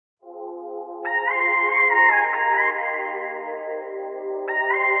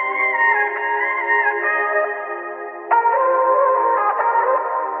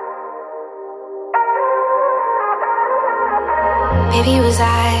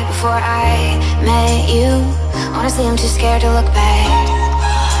right before I met you. Honestly, I'm too scared to look back.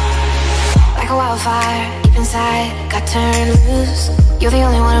 Like a wildfire deep inside, got turned loose. You're the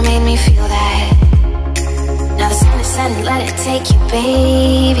only one who made me feel that. Now the sun is setting, let it take you,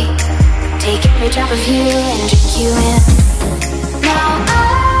 baby. Take every drop of you and drink you in. Now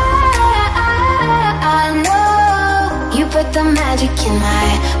I know you put the magic in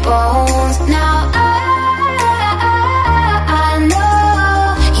my bones. Now I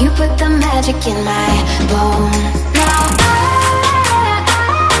know you put the magic in my bones. Now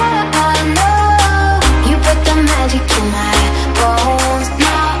I know you put the magic in my bones.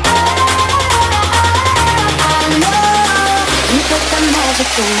 Now I know you put the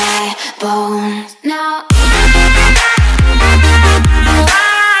magic in my bones. Now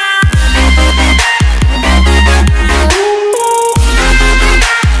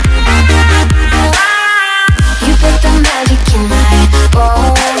you put the magic in my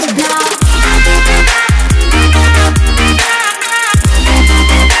bones. Now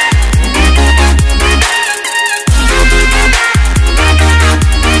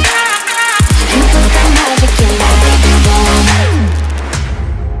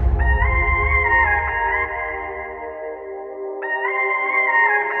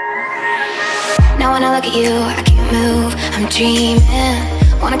now when I look at you, I can't move, I'm dreaming.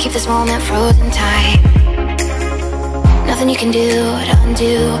 Wanna keep this moment frozen tight. Nothing you can do to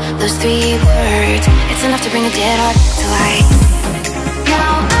undo those 3 words. It's enough to bring a dead heart to life.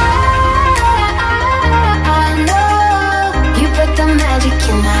 Now I know you put the magic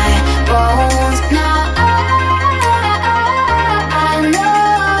in my bones. Now I know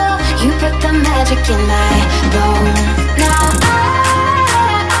you put the magic in my bones. Now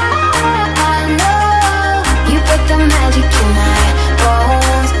put the magic in my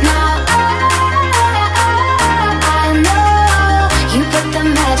bones. Now I know you put the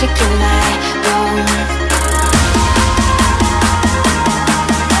magic in my bones.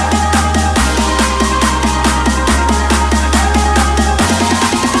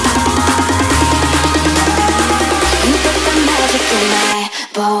 You put the magic in my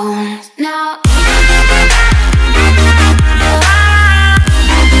bones. Now